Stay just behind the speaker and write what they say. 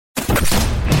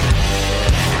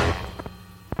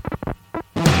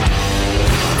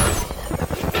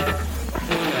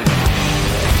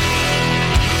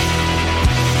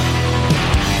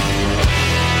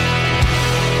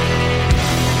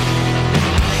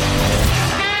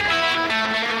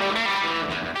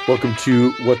Welcome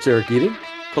to What's Eric Eating,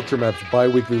 Culture Map's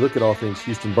bi-weekly look at all things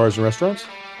Houston bars and restaurants.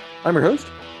 I'm your host,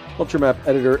 Culture Map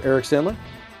editor Eric Sandler.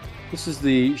 This is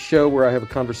the show where I have a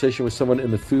conversation with someone in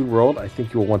the food world I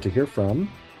think you will want to hear from.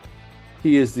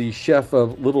 He is the chef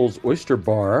of Little's Oyster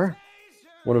Bar,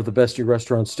 one of the best new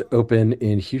restaurants to open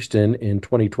in Houston in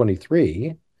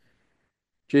 2023.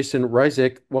 Jason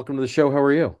Ryczek, welcome to the show. How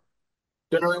are you?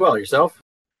 Doing really well. Yourself?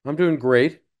 I'm doing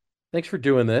great. Thanks for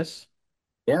doing this.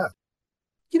 Yeah.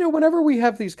 Whenever we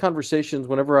have these conversations,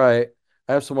 whenever I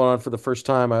have someone on for the first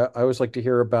time, I always like to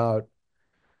hear about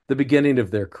the beginning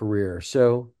of their career.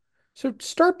 So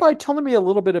start by telling me a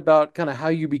little bit about kind of how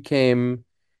you became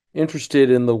interested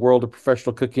in the world of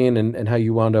professional cooking and how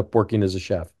you wound up working as a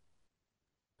chef.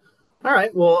 All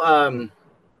right. Well,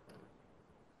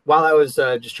 while I was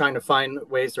just trying to find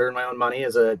ways to earn my own money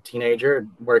as a teenager,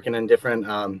 working in different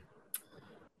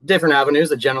avenues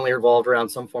that generally revolved around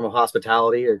some form of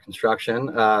hospitality or construction,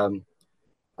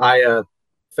 I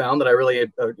found that I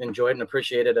really enjoyed and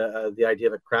appreciated the idea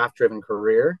of a craft-driven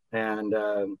career. And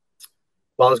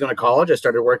while I was going to college, I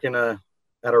started working at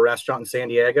a restaurant in San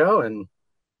Diego and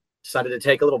decided to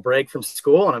take a little break from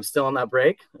school, and I'm still on that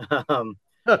break. um,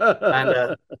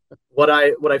 and what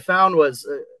I found was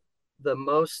the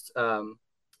most the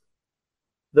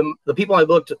people I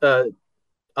looked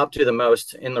up to the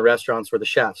most in the restaurants were the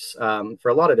chefs, for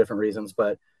a lot of different reasons.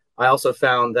 But I also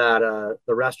found that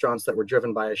the restaurants that were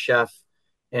driven by a chef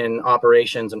in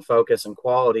operations and focus and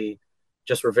quality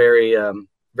just were very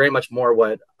much more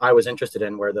what I was interested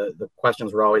in, where the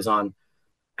questions were always on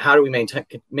how do we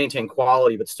maintain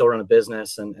quality but still run a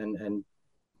business. And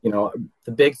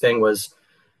the big thing was,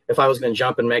 if I was going to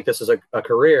jump and make this as a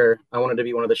career, I wanted to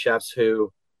be one of the chefs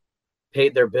who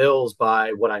paid their bills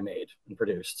by what I made and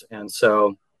produced. And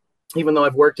so, even though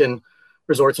I've worked in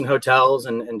resorts and hotels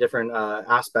and different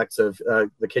aspects of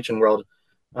the kitchen world,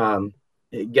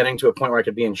 getting to a point where I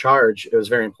could be in charge, it was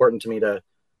very important to me to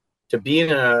be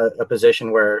in a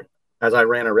position where, as I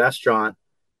ran a restaurant,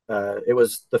 it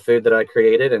was the food that I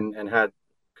created and had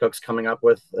cooks coming up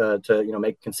with to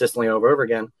make consistently over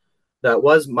again. That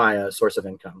was my source of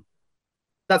income.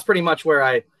 That's pretty much where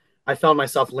I found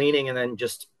myself leaning, and then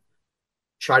just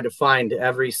tried to find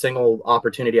every single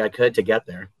opportunity I could to get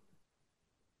there.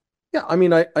 Yeah, I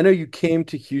mean, I know you came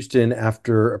to Houston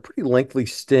after a pretty lengthy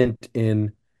stint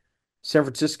in San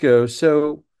Francisco.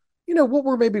 So, what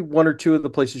were maybe one or two of the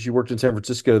places you worked in San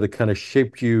Francisco that kind of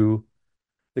shaped you,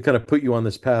 that kind of put you on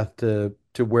this path to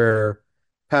where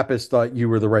Pappas thought you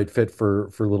were the right fit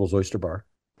for Little's Oyster Bar?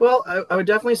 Well, I would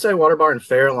definitely say Water Bar and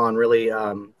Fairlawn really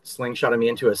slingshotted me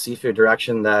into a seafood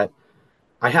direction that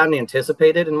I hadn't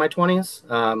anticipated in my 20s.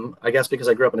 I guess because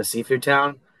I grew up in a seafood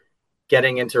town,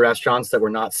 getting into restaurants that were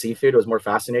not seafood was more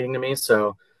fascinating to me.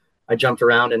 So I jumped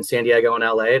around in San Diego and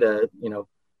LA to,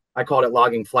 I called it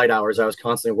logging flight hours. I was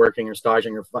constantly working or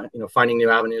staging or finding new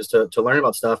avenues to learn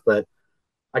about stuff. But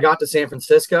I got to San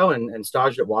Francisco and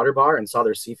staged at Water Bar and saw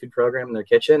their seafood program in their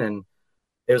kitchen, and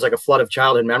it was like a flood of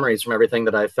childhood memories from everything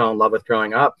that I fell in love with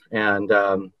growing up, and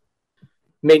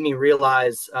made me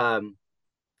realize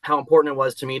how important it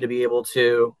was to me to be able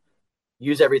to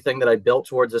use everything that I built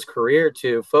towards this career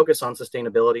to focus on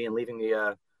sustainability and leaving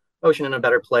the ocean in a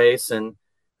better place. And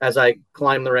as I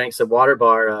climbed the ranks at Water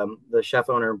Bar, the chef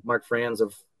owner, Mark Franz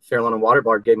of Fairlawn and Water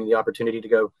Bar, gave me the opportunity to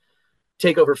go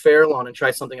take over Fairlawn and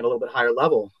try something at a little bit higher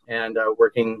level. And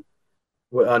working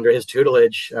under his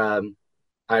tutelage,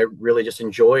 I really just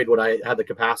enjoyed what I had the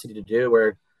capacity to do,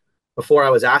 where before I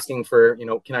was asking for,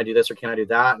 can I do this or can I do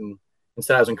that? And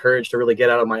instead I was encouraged to really get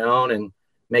out on my own and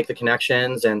make the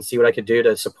connections and see what I could do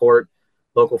to support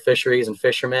local fisheries and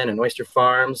fishermen and oyster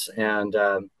farms. And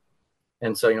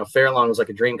so, Fairlawn was like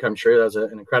a dream come true. That was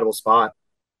an incredible spot.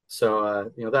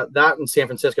 So, that in San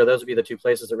Francisco, those would be the two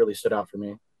places that really stood out for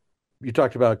me. You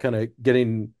talked about kind of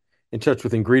getting in touch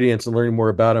with ingredients and learning more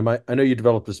about them. I know you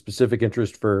developed a specific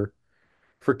interest for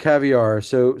caviar.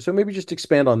 So maybe just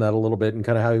expand on that a little bit and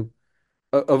kind of how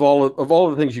of all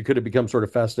the things you could have become sort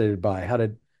of fascinated by, how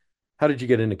did you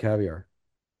get into caviar?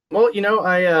 Well,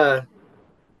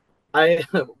 I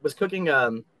was cooking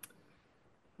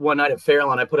one night at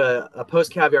Fairlawn. I put a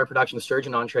post caviar production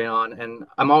sturgeon entree on, and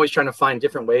I'm always trying to find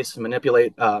different ways to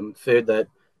manipulate food that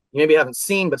you maybe haven't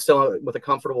seen, but still with a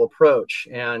comfortable approach.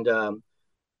 And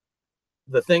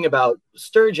the thing about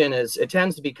sturgeon is it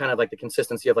tends to be kind of like the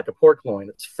consistency of like a pork loin.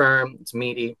 It's firm, it's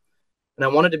meaty, and I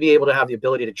wanted to be able to have the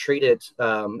ability to treat it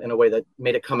in a way that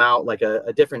made it come out like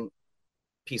a different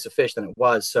piece of fish than it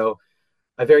was. So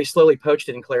I very slowly poached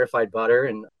it in clarified butter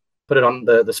and put it on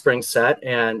the spring set.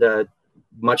 And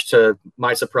much to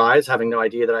my surprise, having no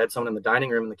idea that I had someone in the dining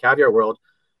room in the caviar world,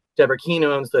 Deborah Keene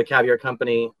owns the caviar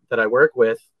company that I work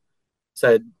with,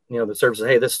 said, the server said,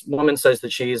 hey, this woman says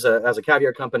that she's has a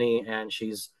caviar company and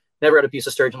she's never had a piece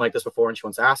of sturgeon like this before and she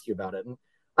wants to ask you about it. And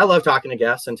I love talking to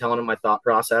guests and telling them my thought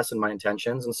process and my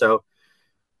intentions. And so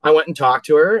I went and talked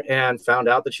to her and found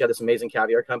out that she had this amazing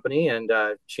caviar company, and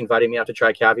she invited me out to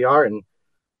try caviar. And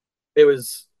it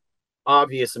was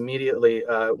obvious immediately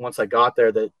once I got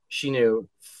there that she knew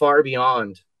far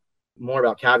beyond more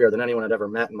about caviar than anyone had ever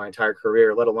met in my entire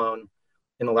career, let alone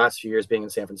in the last few years being in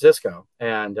San Francisco.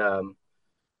 And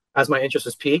as my interest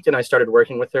was piqued and I started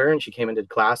working with her and she came and did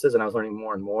classes and I was learning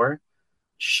more and more,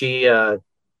 she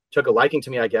took a liking to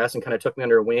me, I guess, and kind of took me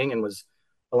under her wing and was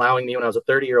allowing me when I was a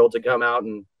 30-year-old to come out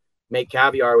and make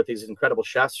caviar with these incredible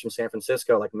chefs from San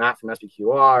Francisco, like Matt from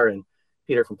SBQR and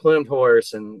Peter from Plumed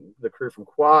Horse and the crew from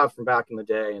Quav from back in the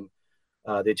day, and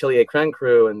the Atelier Cren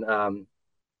crew. And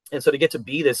so to get to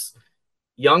be this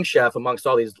young chef amongst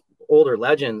all these older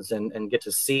legends and get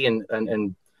to see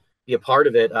and be a part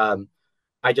of it,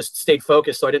 I just stayed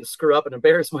focused so I didn't screw up and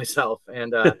embarrass myself.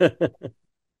 And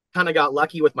kind of got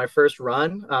lucky with my first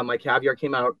run. My caviar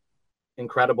came out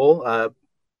incredible.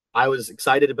 I was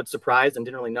excited but surprised and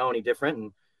didn't really know any different.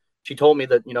 And she told me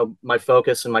that, my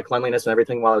focus and my cleanliness and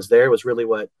everything while I was there was really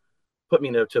what put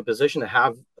me to a position to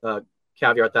have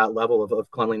caviar at that level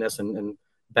of cleanliness and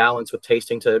balance with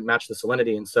tasting to match the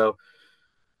salinity. And so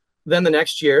then the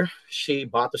next year, she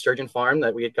bought the sturgeon farm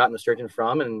that we had gotten the sturgeon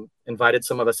from and invited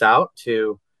some of us out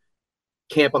to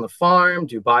camp on the farm,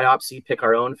 do biopsy, pick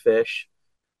our own fish.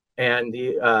 And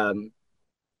the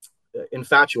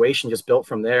infatuation just built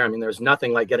from there. I mean, there's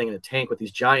nothing like getting in a tank with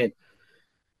these giant,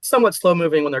 somewhat slow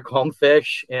moving when they're calm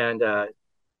fish, and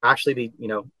actually be,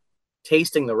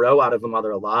 tasting the roe out of them while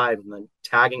they're alive and then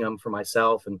tagging them for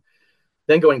myself. And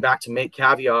then going back to make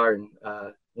caviar and,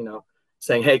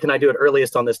 saying, hey, can I do it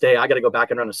earliest on this day? I got to go back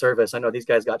and run a service. I know these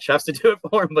guys got chefs to do it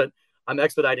for them, but I'm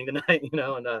expediting tonight,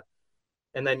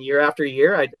 and then year after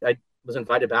year, I was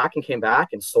invited back and came back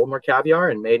and sold more caviar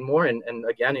and made more. And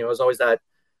again, it was always that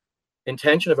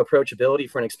intention of approachability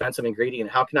for an expensive ingredient.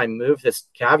 How can I move this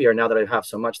caviar now that I have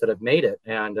so much that I've made it?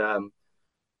 And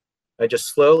I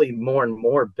just slowly more and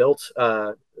more built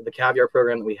the caviar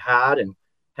program that we had and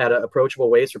had approachable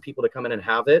ways for people to come in and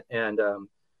have it. And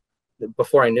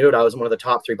before I knew it, I was one of the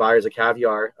top 3 buyers of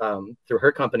caviar through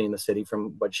her company in the city,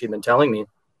 from what she'd been telling me,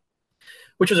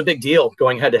 which was a big deal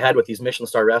going head to head with these Michelin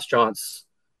star restaurants,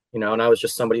 and I was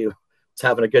just somebody who was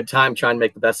having a good time trying to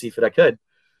make the best seafood I could.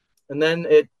 And then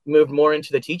it moved more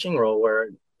into the teaching role where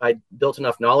I built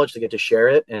enough knowledge to get to share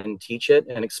it and teach it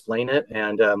and explain it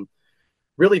and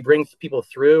really bring people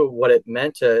through what it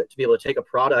meant to be able to take a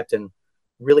product and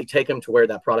really take them to where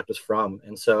that product was from.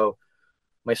 And so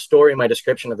my story, my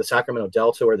description of the Sacramento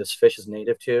Delta, where this fish is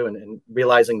native to, and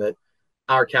realizing that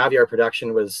our caviar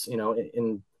production was,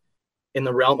 in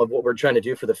the realm of what we're trying to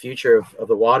do for the future of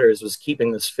the waters, was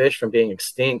keeping this fish from being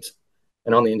extinct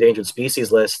and on the endangered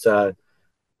species list.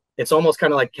 It's almost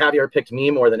kind of like caviar picked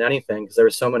me more than anything, because there were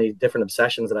so many different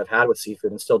obsessions that I've had with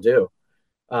seafood and still do.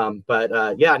 But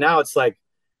now it's like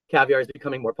caviar is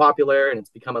becoming more popular and it's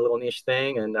become a little niche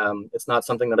thing. And it's not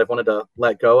something that I've wanted to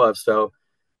let go of. So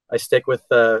I stick with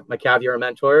my caviar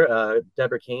mentor,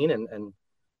 Deborah Keene, and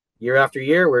year after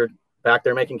year, we're back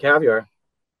there making caviar.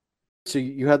 So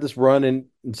you had this run in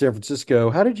San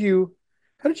Francisco. How did you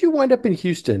wind up in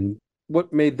Houston?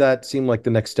 What made that seem like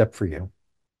the next step for you?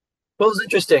 Well, it was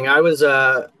interesting. I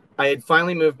had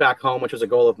finally moved back home, which was a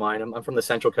goal of mine. I'm from the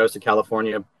central coast of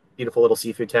California, beautiful little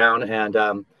seafood town, and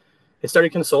I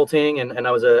started consulting, and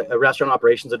I was a restaurant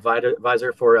operations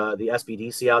advisor for the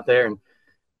SBDC out there, and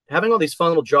having all these fun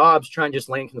little jobs, trying to just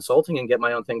land consulting and get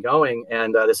my own thing going.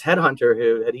 And this headhunter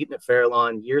who had eaten at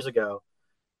Farallon years ago,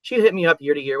 she'd hit me up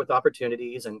year to year with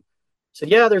opportunities and said,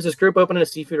 yeah, there's this group opening a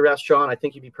seafood restaurant. I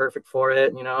think you'd be perfect for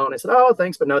it, And I said, oh,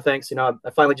 thanks, but no thanks. I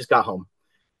finally just got home.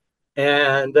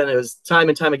 And then it was time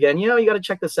and time again, you got to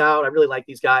check this out. I really like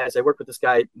these guys. I worked with this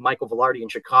guy, Michael Velarde, in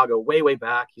Chicago way, way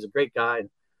back. He's a great guy.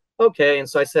 Okay. And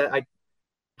so I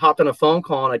hopped on a phone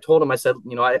call and I told him, I said,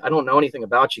 I don't know anything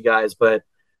about you guys, but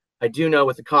I do know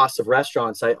with the costs of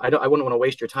restaurants, I wouldn't want to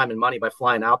waste your time and money by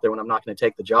flying out there when I'm not going to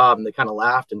take the job. And they kind of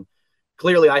laughed. And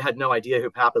clearly I had no idea who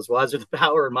Pappas was or the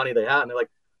power or money they had. And they're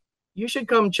like, you should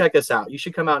come check us out. You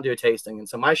should come out and do a tasting. And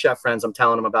so my chef friends, I'm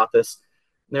telling them about this.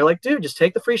 And they're like, dude, just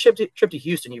take the free trip to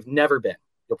Houston. You've never been.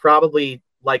 You'll probably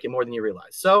like it more than you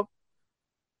realize. So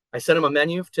I sent them a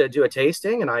menu to do a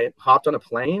tasting, and I hopped on a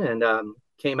plane and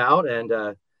came out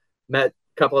and met a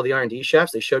couple of the R&D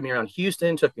chefs. They showed me around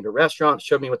Houston, took me to restaurants,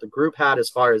 showed me what the group had as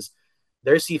far as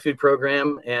their seafood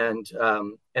program, and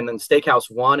then Steakhouse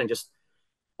One, and just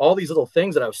all these little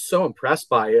things that I was so impressed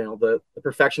by, the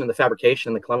perfection and the fabrication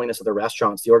and the cleanliness of the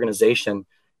restaurants, the organization,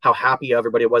 how happy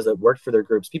everybody was that worked for their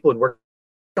groups. People had worked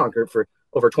on group for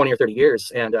over 20 or 30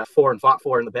 years and for and fought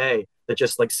for in the Bay that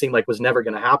just like seemed like was never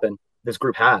going to happen. This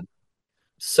group had.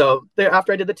 So there,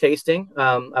 after I did the tasting,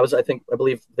 I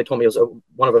believe they told me it was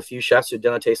one of a few chefs who'd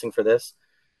done a tasting for this.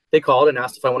 They called and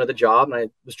asked if I wanted the job, and I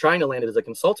was trying to land it as a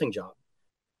consulting job.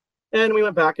 And we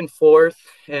went back and forth,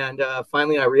 and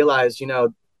finally I realized,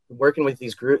 working with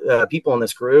these people in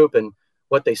this group and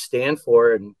what they stand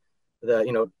for, and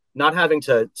not having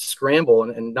to scramble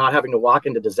and not having to walk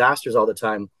into disasters all the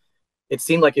time, it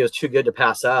seemed like it was too good to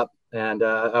pass up. And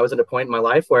I was at a point in my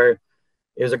life where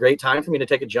it was a great time for me to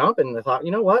take a jump. And I thought,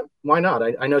 you know what? Why not?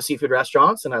 I know seafood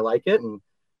restaurants and I like it. And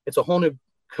it's a whole new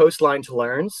coastline to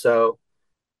learn. So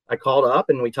I called up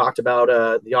and we talked about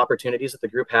the opportunities that the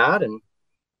group had. And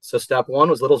so step one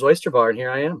was Little's Oyster Bar. And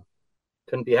here I am.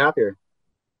 Couldn't be happier.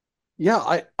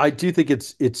 Yeah, I do think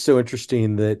it's so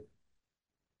interesting that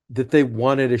they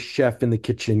wanted a chef in the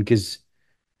kitchen because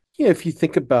if you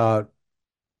think about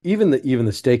even the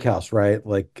steakhouse, right?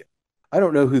 Like I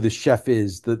don't know who the chef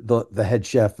is, the head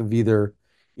chef of either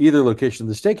location of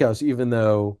the steakhouse, even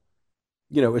though,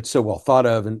 it's so well thought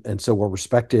of and so well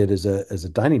respected as a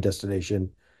dining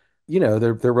destination.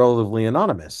 They're relatively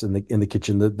anonymous in the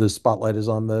kitchen. The spotlight is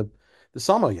on the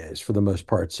sommeliers for the most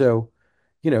part. So,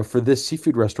 for this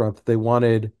seafood restaurant that they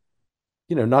wanted,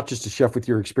 not just a chef with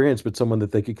your experience, but someone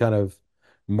that they could kind of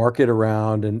market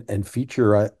around and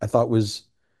feature, I thought was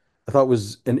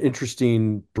an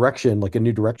interesting direction, like a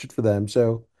new direction for them.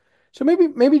 So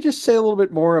maybe just say a little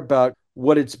bit more about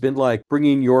what it's been like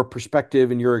bringing your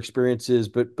perspective and your experiences,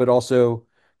 but also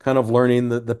kind of learning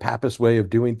the Pappas way of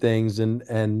doing things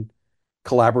and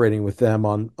collaborating with them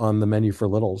on the menu for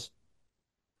Littles.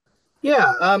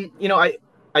 Yeah.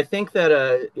 I think that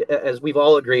as we've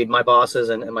all agreed, my bosses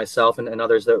and myself and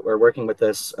others that were working with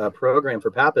this program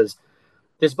for Pappas,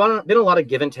 there's been a lot of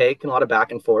give and take and a lot of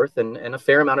back and forth and a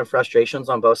fair amount of frustrations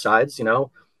on both sides,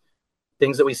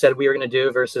 things that we said we were going to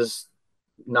do versus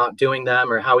not doing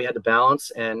them or how we had to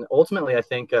balance. And ultimately, I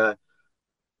think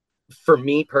for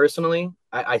me personally,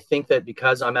 I think that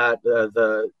because I'm at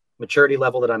the maturity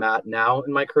level that I'm at now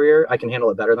in my career, I can handle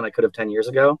it better than I could have 10 years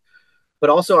ago. But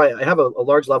also, I have a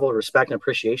large level of respect and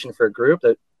appreciation for a group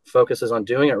that focuses on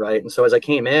doing it right. And so as I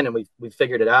came in and we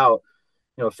figured it out,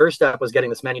 first step was getting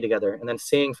this menu together and then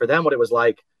seeing for them what it was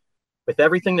like with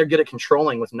everything they're good at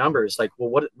controlling with numbers. Like,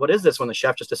 well, what is this when the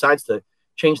chef just decides to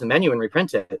change the menu and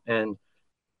reprint it? And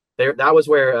there, that was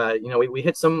where we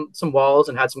hit some walls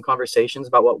and had some conversations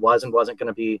about what was and wasn't going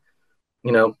to be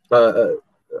you know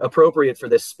appropriate for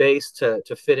this space to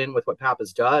fit in with what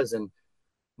Pappas does. And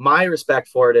my respect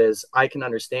for it is I can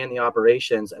understand the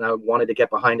operations and I wanted to get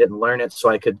behind it and learn it so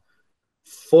I could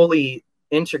fully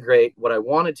integrate what I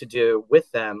wanted to do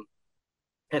with them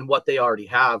and what they already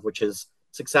have, which is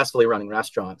successfully running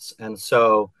restaurants. And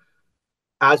so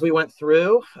as we went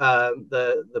through,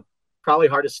 the probably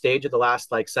hardest stage of the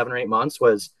last like 7 or 8 months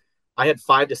was I had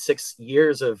 5 to 6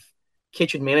 years of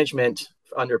kitchen management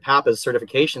under Pappas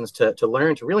certifications to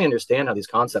learn to really understand how these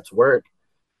concepts work.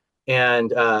 And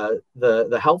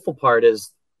the helpful part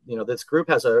is, this group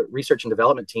has a research and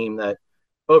development team that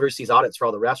oversees audits for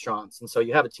all the restaurants, and so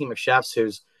you have a team of chefs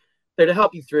who's there to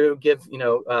help you through, give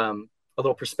a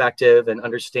little perspective and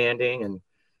understanding, and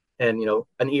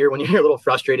an ear when you're a little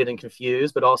frustrated and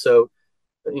confused, but also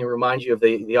remind you of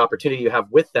the opportunity you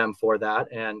have with them for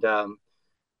that.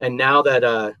 And now that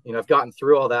I've gotten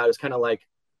through all that, it's kind of like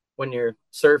when you're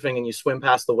surfing and you swim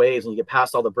past the waves and you get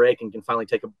past all the break and you can finally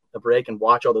take a break and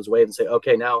watch all those waves and say,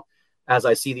 okay, now as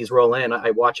I see these roll in,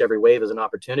 I watch every wave as an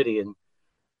opportunity. And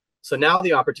so now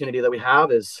the opportunity that we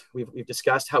have is we've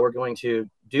discussed how we're going to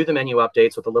do the menu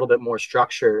updates with a little bit more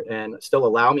structure and still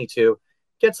allow me to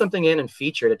get something in and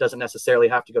feature it. It doesn't necessarily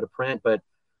have to go to print, but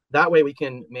that way we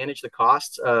can manage the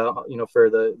costs, for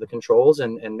the controls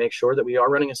and make sure that we are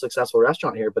running a successful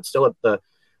restaurant here, but still at the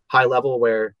high level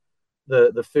where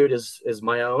the food is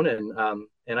my own.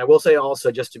 And I will say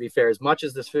also, just to be fair, as much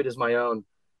as this food is my own,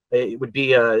 it would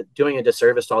be doing a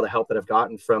disservice to all the help that I've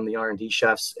gotten from the R&D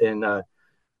chefs in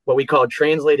what we call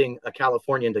translating a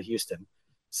California into Houston.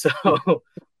 So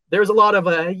there's a lot of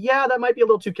that might be a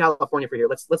little too California for here.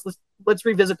 Let's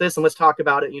revisit this and let's talk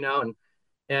about it,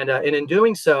 and in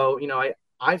doing so,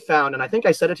 I found, and I think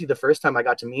I said it to you the first time I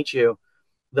got to meet you,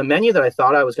 the menu that I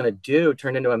thought I was going to do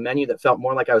turned into a menu that felt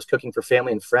more like I was cooking for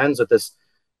family and friends with this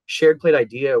shared plate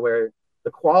idea where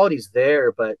the quality's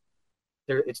there, but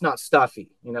it's not stuffy.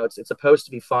 It's supposed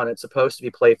to be fun. It's supposed to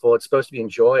be playful. It's supposed to be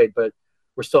enjoyed, but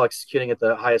we're still executing at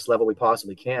the highest level we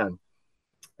possibly can.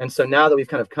 And so now that we've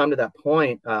kind of come to that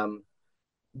point,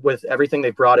 with everything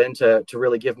they've brought in to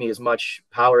really give me as much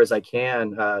power as I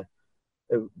can,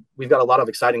 we've got a lot of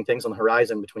exciting things on the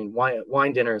horizon between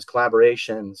wine dinners,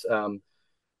 collaborations,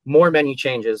 more menu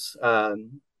changes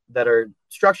that are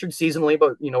structured seasonally.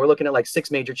 But we're looking at like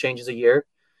 6 major changes a year,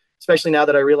 especially now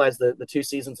that I realize the 2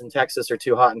 seasons in Texas are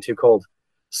too hot and too cold.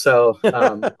 So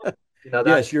that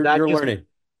Yes, you're that gives me, learning.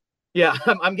 yeah,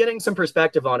 I'm getting some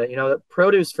perspective on it.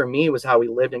 Produce for me was how we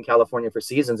lived in California for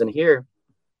seasons, and here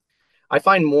I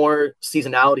find more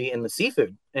seasonality in the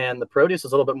seafood, and the produce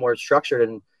is a little bit more structured.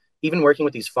 And even working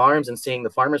with these farms and seeing the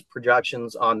farmers'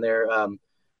 projections on their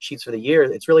sheets for the year,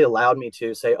 it's really allowed me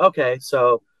to say, okay,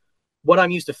 so what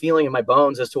I'm used to feeling in my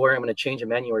bones as to where I'm going to change a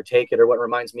menu or take it, or what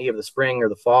reminds me of the spring or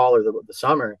the fall or the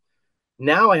summer.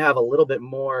 Now I have a little bit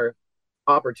more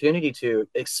opportunity to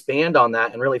expand on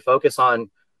that and really focus on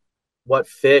what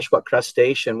fish, what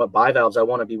crustacean, what bivalves I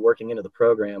want to be working into the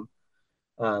program.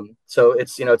 So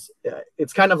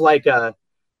it's kind of like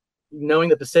knowing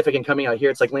the Pacific and coming out here.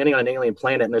 It's like landing on an alien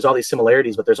planet, and there's all these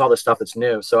similarities, but there's all this stuff that's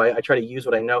new. So I try to use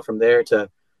what I know from there to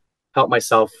help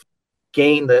myself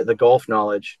gain the Gulf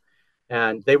knowledge.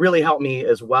 And they really helped me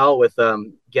as well with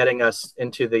getting us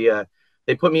into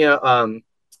they put me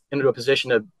into a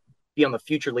position to be on the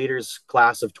future leaders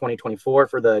class of 2024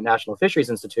 for the National Fisheries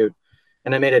Institute.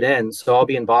 And I made it in. So I'll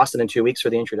be in Boston in 2 weeks for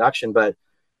the introduction. But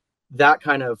that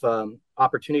kind of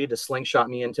opportunity to slingshot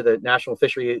me into the National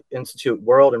Fishery Institute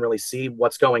world and really see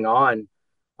what's going on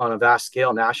a vast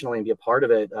scale nationally and be a part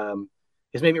of it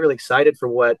has made me really excited for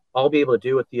what I'll be able to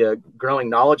do with the growing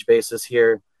knowledge basis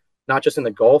here, not just in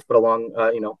the Gulf, but along,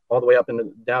 all the way up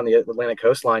and down the Atlantic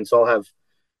coastline. So I'll have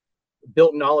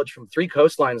built knowledge from 3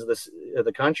 coastlines of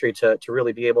the country to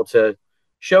really be able to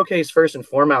showcase first and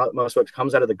foremost what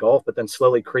comes out of the Gulf, but then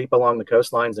slowly creep along the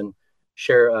coastlines and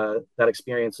share that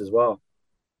experience as well.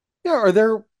 Yeah, are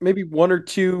there maybe one or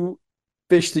two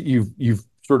fish that you've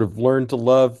sort of learned to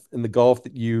love in the Gulf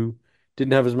that you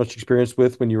didn't have as much experience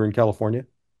with when you were in California?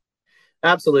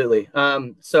 Absolutely.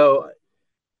 I say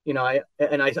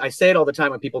it all the time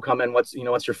when people come in, what's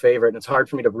your favorite? And it's hard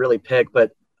for me to really pick,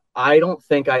 but I don't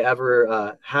think I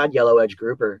ever had yellow edge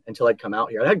grouper until I'd come out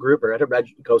here. I had grouper, I had a red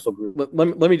coastal grouper.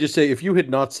 Let me just say, if you had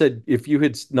not said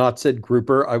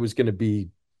grouper, I was going to be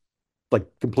like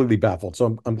completely baffled.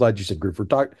 So I'm glad you said grouper.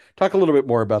 Talk a little bit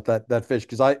more about that fish,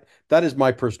 because I that is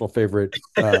my personal favorite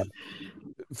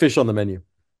fish on the menu.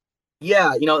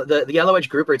 Yeah, the yellow edge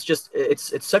grouper.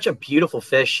 It's such a beautiful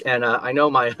fish, and I know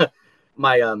my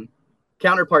my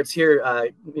counterparts here,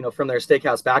 from their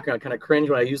steakhouse background, kind of cringe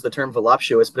when I use the term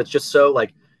voluptuous, but it's just so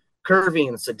like curvy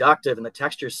and seductive, and the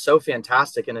texture is so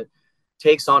fantastic, and it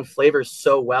takes on flavors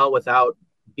so well without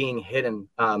being hidden.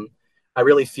 I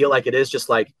really feel like it is just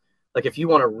like if you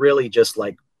want to really just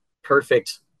like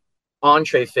perfect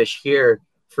entree fish here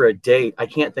for a date, I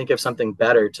can't think of something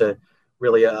better to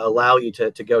really allow you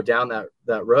to go down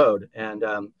that road. And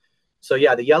so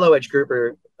yeah, the yellow edge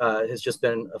grouper has just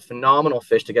been a phenomenal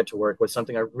fish to get to work with,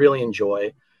 something I really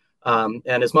enjoy. And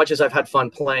as much as I've had fun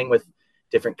playing with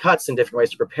different cuts and different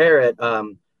ways to prepare it,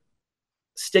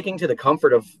 sticking to the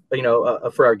comfort of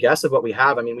for our guests of what we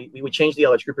have. I mean, we changed the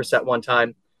yellow edge grouper set one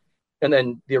time, and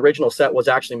then the original set was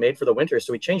actually made for the winter,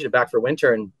 so we changed it back for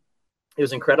winter, and it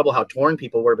was incredible how torn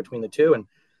people were between the two. And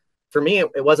for me,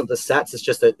 it wasn't the sets. It's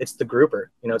just that it's the grouper.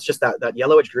 It's just that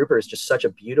yellow edge grouper is just such a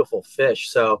beautiful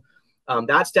fish. So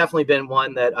that's definitely been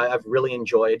one that I've really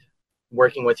enjoyed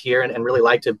working with here, and really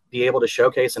like to be able to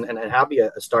showcase and have be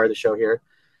a star of the show here.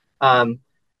 Um,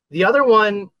 the other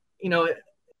one,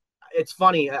 it's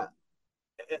funny.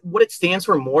 What it stands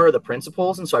for more are the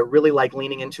principles, and so I really like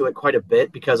leaning into it quite a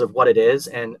bit because of what it is,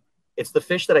 and it's the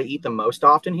fish that I eat the most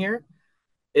often here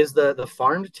is the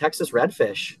farmed Texas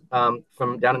redfish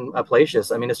from down in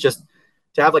Appalachias. I mean, it's just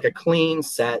to have like a clean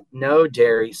set, no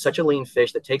dairy, such a lean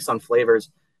fish that takes on flavors.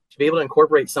 To be able to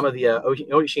incorporate some of the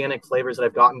oceanic flavors that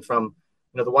I've gotten from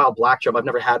the wild black drum. I've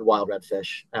never had wild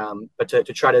redfish, but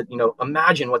to try to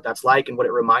imagine what that's like and what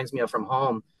it reminds me of from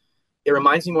home. It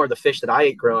reminds me more of the fish that I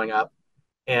ate growing up,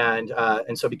 and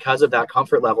so because of that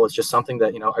comfort level, it's just something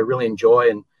that I really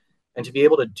enjoy, and to be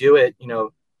able to do it,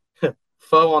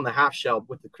 faux on the half shell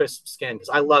with the crisp skin, because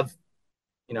I love,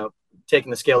 taking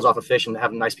the scales off a fish and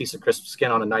having a nice piece of crisp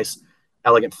skin on a nice,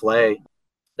 elegant fillet.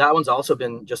 That one's also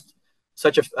been just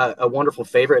such a wonderful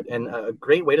favorite and a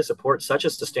great way to support such a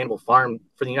sustainable farm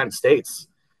for the United States.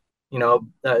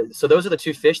 So those are the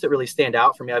two fish that really stand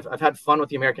out for me. I've had fun with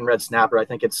the American red snapper. I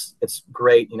think it's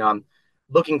great. I'm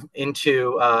looking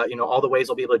into all the ways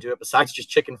I'll be able to do it besides just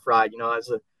chicken fried.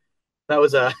 That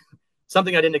was a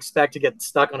something I didn't expect to get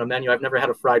stuck on a menu. I've never had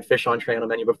a fried fish entree on a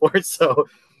menu before, so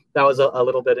that was a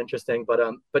little bit interesting. But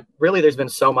really, there's been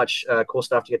so much cool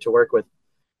stuff to get to work with.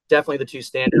 Definitely the two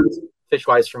standards fish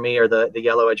wise for me are the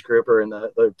yellow edge grouper and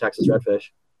the Texas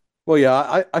redfish. Well,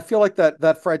 yeah, I feel like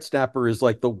that fried snapper is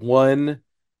like the one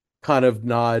kind of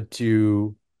nod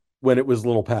to when it was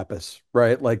Little Pappas,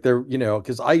 right? Like there,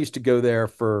 because I used to go there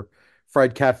for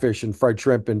fried catfish and fried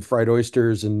shrimp and fried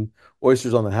oysters and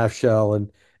oysters on the half shell,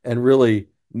 and really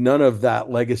none of that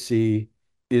legacy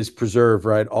is preserved,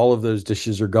 right? All of those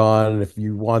dishes are gone, and if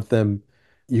you want them,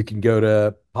 you can go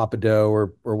to Papa Dough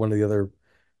or one of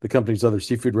the company's other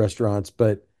seafood restaurants,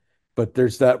 but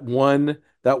there's that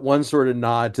one sort of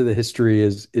nod to the history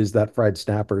is that fried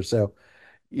snapper. So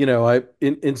I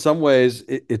in some ways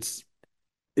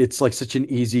it's like such an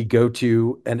easy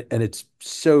go-to, and it's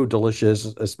so delicious,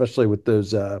 especially with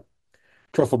those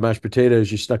truffle mashed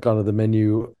potatoes you stuck onto the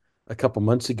menu a couple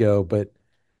months ago. But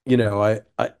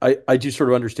I do sort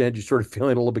of understand you sort of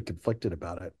feeling a little bit conflicted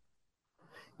about it.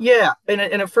 Yeah, and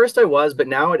at first I was, but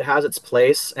now it has its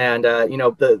place. And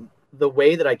the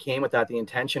way that I came with that, the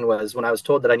intention was when I was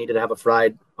told that I needed to have a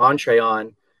fried entree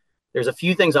on. There's a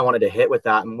few things I wanted to hit with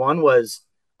that, and one was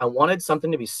I wanted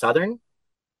something to be southern,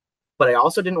 but I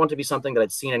also didn't want to be something that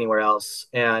I'd seen anywhere else.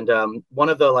 And one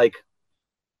of the like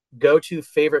go-to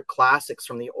favorite classics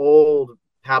from the old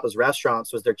Papa's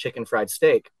restaurants was their chicken fried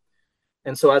steak.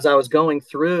 And so as I was going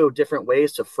through different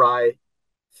ways to fry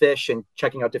fish and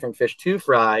checking out different fish to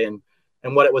fry and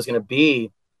what it was going to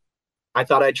be, I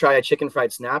thought I'd try a chicken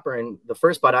fried snapper. And the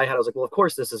first bite I had, I was like, well, of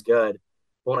course this is good.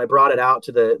 But when I brought it out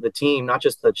to the team, not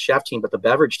just the chef team, but the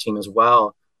beverage team as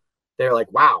well, they're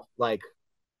like, wow, like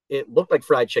it looked like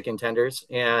fried chicken tenders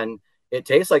and it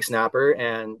tastes like snapper.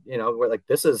 And, we're like,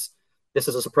 this is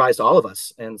a surprise to all of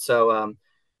us. And so,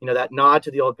 that nod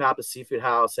to the old Papa's Seafood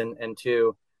House and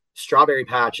to Strawberry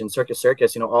Patch and Circus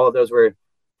Circus, all of those were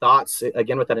thoughts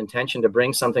again with that intention to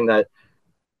bring something that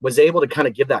was able to kind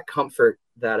of give that comfort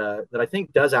that I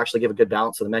think does actually give a good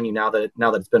balance to the menu now that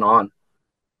it's been on.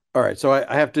 All right, so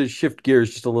I have to shift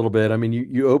gears just a little bit. I mean,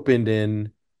 you opened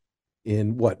in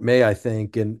what, May, I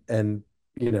think, and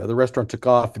the restaurant took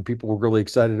off and people were really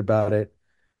excited about it.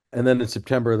 And then in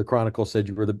September, the Chronicle said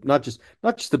you were the not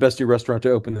just the best new restaurant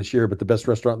to open this year, but the best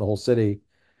restaurant in the whole city.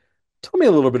 Tell me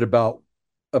a little bit about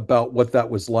what that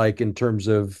was like in terms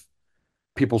of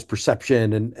people's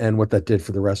perception and what that did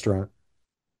for the restaurant.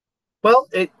 Well,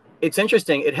 it's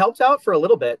interesting. It helped out for a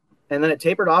little bit, and then it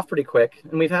tapered off pretty quick.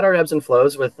 And we've had our ebbs and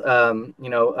flows with the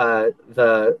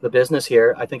business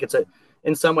here. I think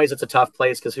in some ways it's a tough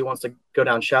place because who wants to go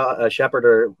down Shepherd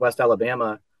or West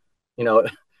Alabama, you know,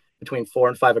 between 4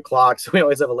 and 5 o'clock. So we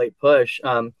always have a late push.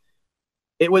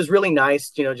 It was really nice,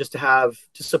 just to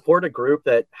support a group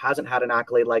that hasn't had an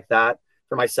accolade like that.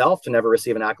 For myself to never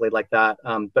receive an accolade like that,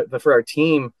 but for our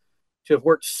team to have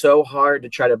worked so hard to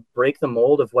try to break the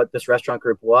mold of what this restaurant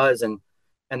group was, and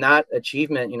that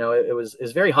achievement, it was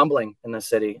is very humbling in the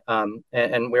city,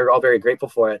 and we're all very grateful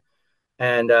for it.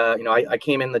 And I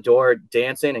came in the door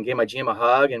dancing and gave my GM a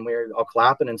hug, and we were all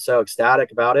clapping and so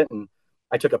ecstatic about it. And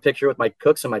I took a picture with my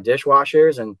cooks and my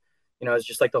dishwashers, and it's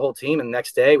just like the whole team. And the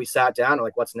next day we sat down and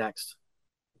like, what's next?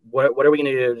 What are we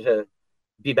going to do to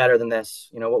be better than this?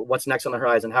 What's next on the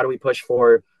horizon? How do we push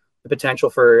for the potential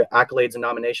for accolades and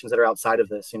nominations that are outside of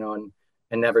this? And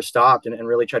never stopped and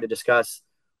really tried to discuss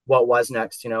what was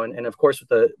next. And of course with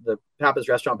the Papa's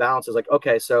restaurant balance is like,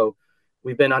 okay, so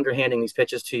we've been underhanding these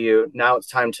pitches to you. Now it's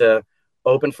time to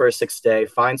open for a 6th day,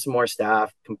 find some more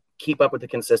staff, keep up with the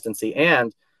consistency,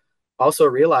 and also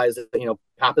realize that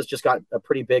Papa's just got a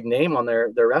pretty big name on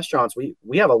their restaurants.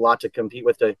 We have a lot to compete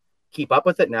with to keep up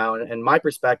with it now. And my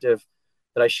perspective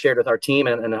that I shared with our team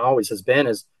and it always has been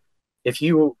is if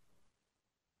you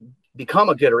become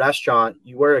a good restaurant,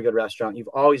 you were a good restaurant. You've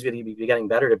always been be getting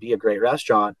better to be a great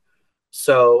restaurant.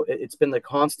 So it's been the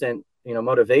constant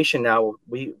motivation. Now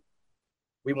we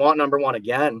want number one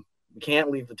again. We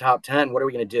can't leave the top 10. What are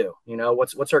we going to do?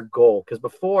 What's our goal? Because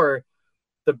before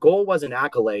the goal wasn't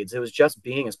accolades. It was just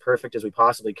being as perfect as we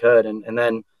possibly could. And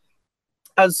then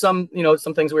as some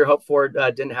things we were hoped for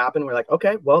didn't happen, we're like,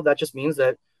 okay, well, that just means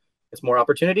that it's more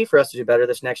opportunity for us to do better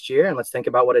this next year. And let's think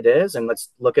about what it is. And let's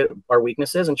look at our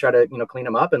weaknesses and try to, clean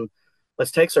them up. And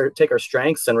let's take our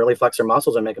strengths and really flex our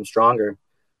muscles and make them stronger.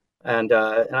 And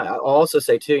I'll also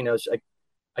say too,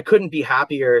 I couldn't be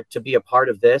happier to be a part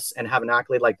of this and have an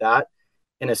accolade like that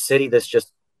in a city that's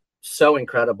just so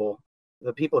incredible.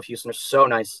 The people of Houston are so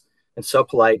nice and so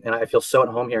polite, and I feel so at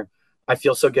home here. I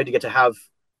feel so good to get to have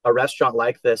a restaurant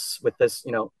like this with this,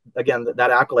 again, that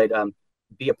accolade,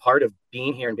 be a part of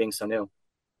being here and being so new.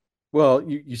 Well,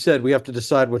 you said we have to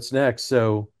decide what's next.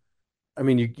 So, I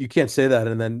mean, you can't say that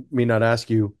and then me not ask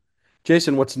you,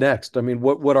 Jason, what's next? I mean,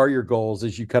 what are your goals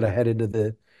as you kind of head into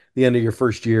the end of your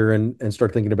first year and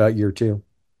start thinking about year two?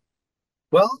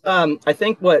 Well, I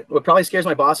think what probably scares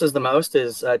my bosses the most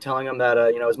is telling them that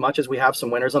as much as we have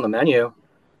some winners on the menu,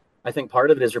 I think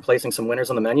part of it is replacing some winners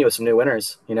on the menu with some new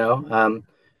winners.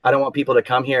 I don't want people to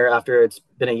come here after it's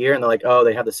been a year and they're like, oh,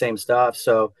 they have the same stuff.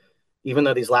 So even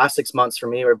though these last 6 months for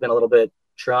me have been a little bit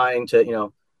trying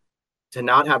to to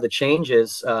not have the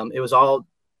changes, it was all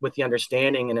with the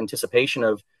understanding and anticipation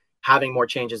of having more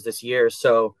changes this year.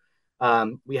 So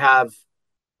we have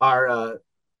our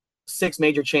six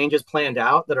major changes planned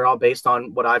out that are all based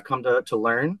on what I've come to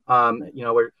learn.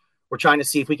 We're trying to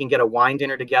see if we can get a wine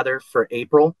dinner together for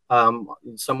April,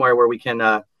 somewhere where we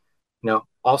can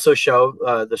also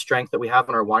show the strength that we have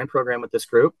in our wine program with this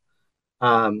group.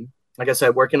 Like I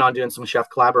said, working on doing some chef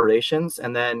collaborations,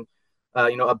 and then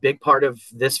a big part of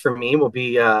this for me will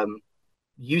be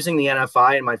using the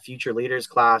NFI in my future leaders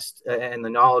class and the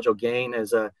knowledge I'll gain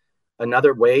as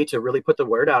another way to really put the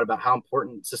word out about how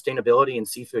important sustainability in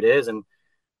seafood is. And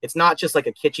it's not just like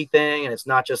a kitschy thing, and it's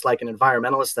not just like an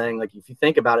environmentalist thing. Like if you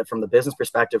think about it from the business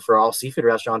perspective for all seafood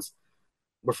restaurants,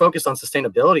 we're focused on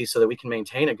sustainability so that we can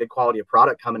maintain a good quality of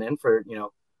product coming in for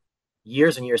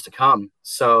years and years to come.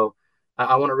 So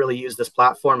I want to really use this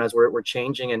platform as we're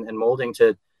changing and molding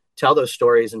to tell those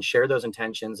stories and share those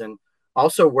intentions, and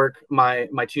also work my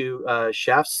two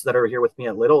chefs that are here with me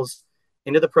at Little's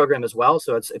into the program as well.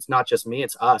 So it's not just me,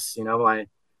 it's us.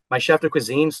 My chef de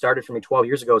cuisine started for me 12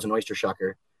 years ago as an oyster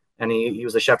shucker, and he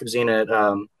was a chef de cuisine at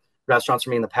restaurants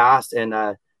for me in the past.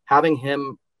 And having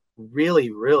him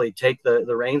really take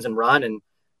the reins and run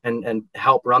and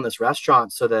help run this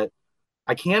restaurant so that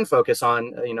I can focus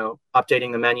on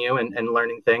updating the menu and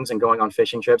learning things and going on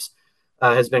fishing trips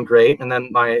has been great. And then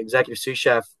my executive sous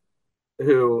chef,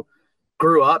 who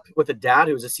grew up with a dad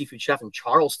who was a seafood chef in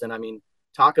Charleston. I mean,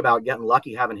 talk about getting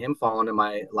lucky having him fall into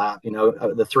my lap.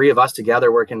 The three of us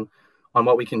together working on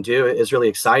what we can do is really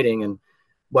exciting. And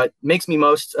what makes me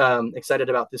most excited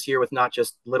about this year with not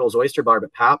just Little's Oyster Bar,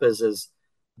 but Papa's, is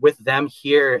with them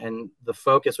here and the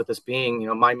focus with this being,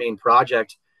 my main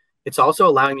project. It's also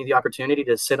allowing me the opportunity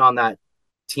to sit on that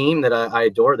team that I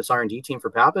adore, this R&D team for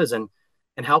Papa's, and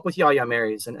help with Yaya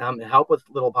Marys and help with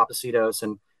Little Papacitos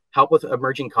and help with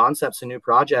emerging concepts and new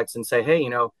projects, and say, hey,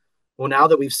 well, now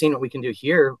that we've seen what we can do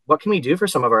here, what can we do for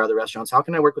some of our other restaurants? How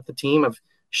can I work with the team of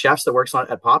chefs that works on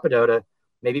at Papado to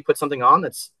maybe put something on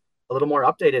that's a little more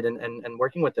updated and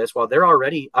working with this while they're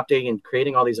already updating and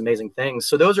creating all these amazing things.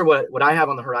 So those are what I have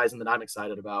on the horizon that I'm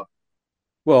excited about.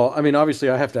 Well, I mean, obviously,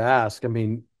 I have to ask. I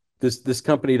mean, this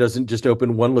company doesn't just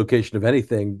open one location of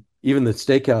anything. Even the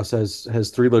steakhouse has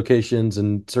three locations,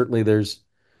 and certainly there's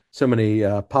so many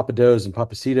Papados and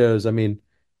Papacitos. I mean,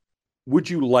 would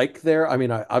you like there? I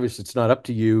mean, obviously, it's not up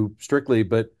to you strictly,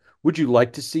 but would you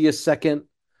like to see a second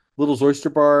Little's Oyster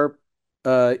Bar,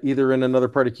 either in another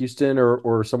part of Houston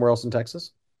or somewhere else in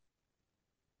Texas?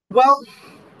 Well,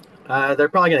 they're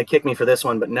probably going to kick me for this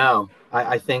one, but no.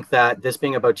 I think that this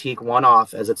being a boutique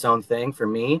one-off as its own thing for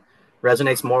me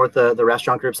resonates more with the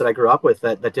restaurant groups that I grew up with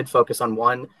that did focus on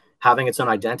one having its own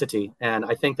identity. And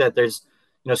I think that there's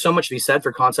so much to be said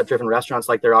for concept-driven restaurants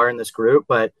like there are in this group,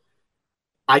 but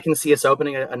I can see us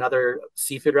opening another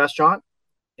seafood restaurant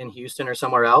in Houston or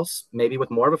somewhere else, maybe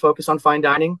with more of a focus on fine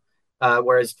dining.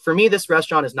 Whereas for me, this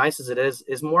restaurant, as nice as it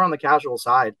is more on the casual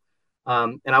side.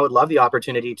 And I would love the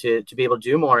opportunity to be able to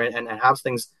do more and have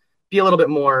things be a little bit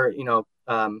more,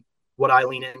 what I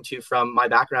lean into from my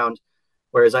background.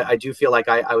 Whereas I do feel like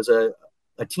I was a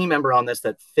team member on this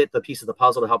that fit the piece of the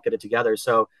puzzle to help get it together.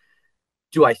 So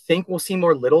do I think we'll see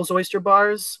more Little's Oyster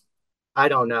Bars? I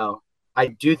don't know. I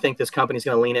do think this company is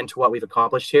going to lean into what we've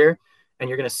accomplished here, and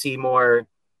you're going to see more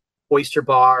oyster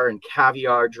bar and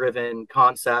caviar driven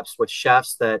concepts with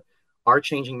chefs that are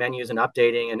changing menus and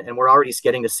updating, and we're already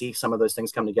getting to see some of those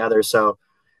things come together. So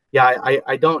yeah,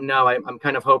 I don't know. I'm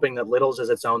kind of hoping that Little's is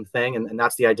its own thing, and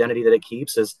that's the identity that it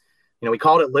keeps. Is we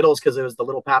called it Little's because it was the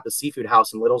Little Papa's Seafood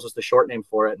House, and Little's was the short name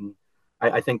for it. And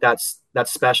I think that's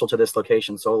special to this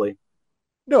location solely.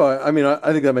 No, I mean,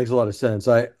 I think that makes a lot of sense.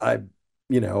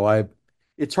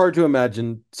 It's hard to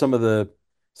imagine some of the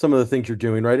things you're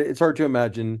doing, right? It's hard to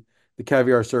imagine the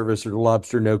caviar service or the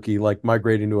lobster gnocchi like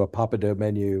migrating to a Papado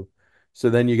menu. So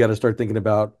then you got to start thinking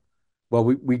about, well,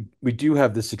 we do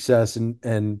have the success, and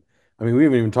I mean, we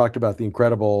haven't even talked about the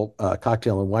incredible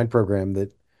cocktail and wine program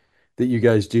that you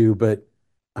guys do, but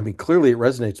I mean, clearly it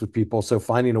resonates with people. So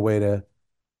finding a way to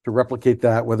replicate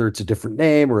that, whether it's a different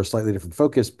name or a slightly different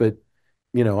focus. But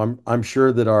I'm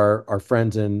sure that our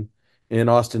friends in in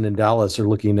Austin and Dallas are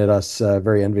looking at us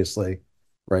very enviously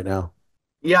right now.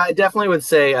 Yeah, I definitely would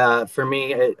say for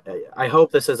me, I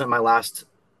hope this isn't my last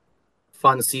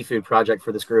fun seafood project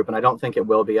for this group, and I don't think it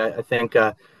will be. I think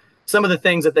some of the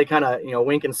things that they kind of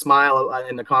wink and smile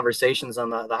in the conversations on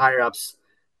the higher ups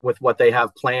with what they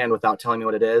have planned without telling me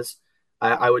what it is.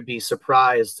 I would be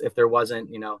surprised if there wasn't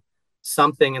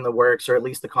something in the works, or at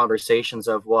least the conversations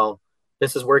of, well,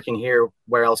 this is working here.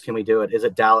 Where else can we do it? Is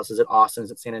it Dallas? Is it Austin?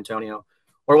 Is it San Antonio?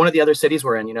 Or one of the other cities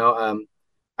we're in?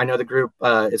 I know the group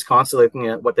is constantly looking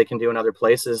at what they can do in other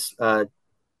places to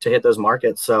hit those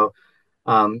markets. So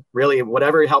really,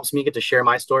 whatever helps me get to share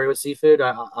my story with seafood,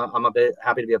 I'm a bit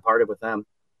happy to be a part of with them.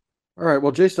 All right.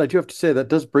 Well, Jason, I do have to say that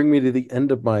does bring me to the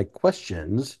end of my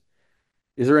questions.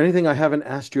 Is there anything I haven't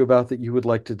asked you about that you would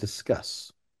like to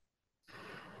discuss?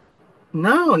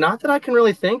 No, not that I can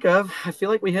really think of. I feel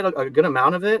like we hit a good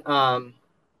amount of it. I'm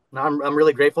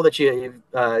really grateful that you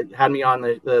had me on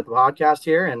the podcast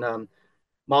here, and I'm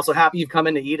also happy you've come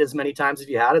in to eat as many times as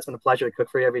you had. It's been a pleasure to cook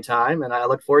for you every time, and I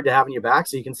look forward to having you back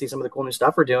so you can see some of the cool new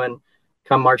stuff we're doing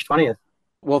come March 20th.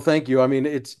 Well, thank you. I mean,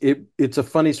 it's a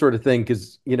funny sort of thing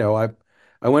because,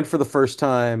 I went for the first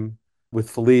time with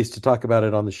Felice to talk about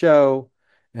it on the show,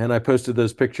 and I posted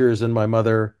those pictures, and my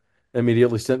mother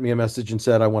immediately sent me a message and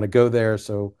said, I want to go there.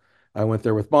 So I went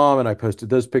there with mom and I posted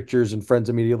those pictures, and friends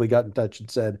immediately got in touch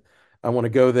and said, I want to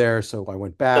go there. So I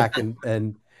went back and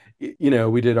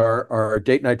we did our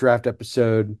date night draft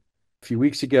episode a few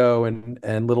weeks ago,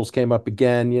 and Littles came up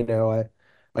again.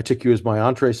 I took you as my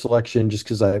entree selection just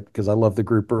because I love the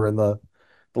grouper and the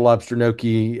lobster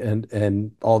gnocchi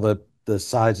and all the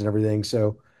sides and everything.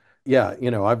 So yeah,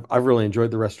 I've really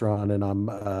enjoyed the restaurant, and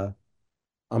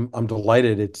I'm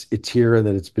delighted it's here and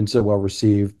that it's been so well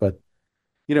received. But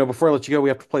before I let you go, we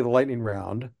have to play the lightning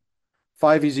round.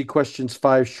 Five easy questions,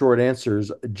 five short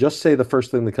answers. Just say the first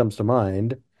thing that comes to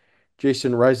mind.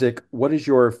 Jason Ryczek, what is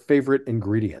your favorite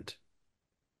ingredient?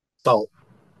 Salt.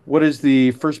 What is the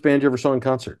first band you ever saw in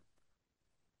concert?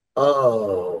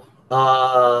 Oh,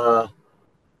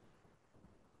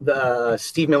 the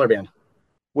Steve Miller Band.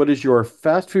 What is your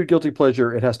fast food guilty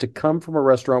pleasure? It has to come from a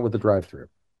restaurant with a drive-through.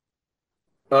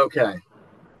 Okay.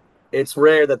 It's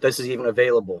rare that this is even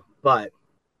available, but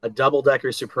a double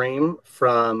decker supreme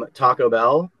from Taco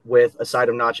Bell with a side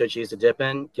of nacho cheese to dip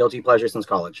in. Guilty pleasure since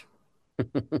college.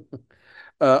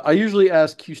 I usually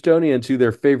ask Houstonians who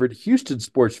their favorite Houston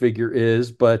sports figure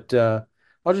is, but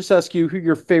I'll just ask you who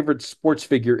your favorite sports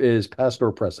figure is, past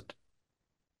or present.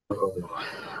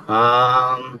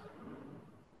 Um,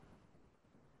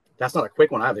 that's not a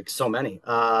quick one. I have like so many.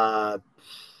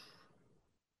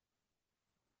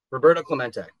 Roberto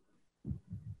Clemente,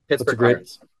 That's a Pittsburgh great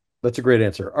Pirates. that's a great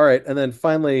answer. All right, and then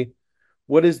finally,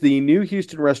 what is the new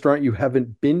Houston restaurant you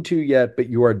haven't been to yet, but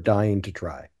you are dying to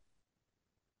try?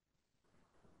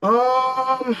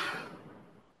 Um,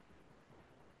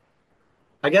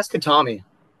 I guess Katami.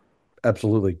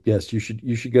 Absolutely. Yes, you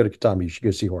should go to Katami. You should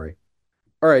go see Hori.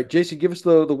 All right, Jason, give us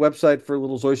the website for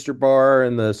Little's Oyster Bar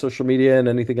and the social media and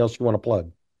anything else you want to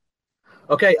plug.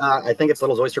 Okay, I think it's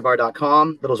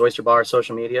littlesoysterbar.com, Little's Oyster Bar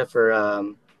social media for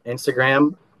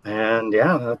Instagram. And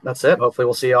yeah, that's it. Hopefully,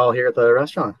 we'll see you all here at the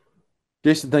restaurant.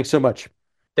 Jason, thanks so much.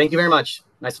 Thank you very much.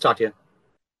 Nice to talk to you.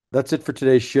 That's it for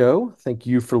today's show. Thank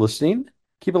you for listening.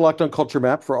 Keep it locked on Culture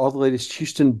Map for all the latest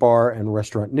Houston bar and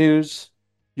restaurant news.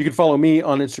 You can follow me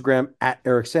on Instagram at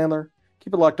Eric Sandler.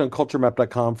 Keep it locked on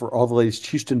culturemap.com for all the latest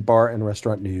Houston bar and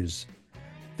restaurant news.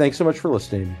 Thanks so much for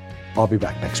listening. I'll be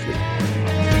back next week.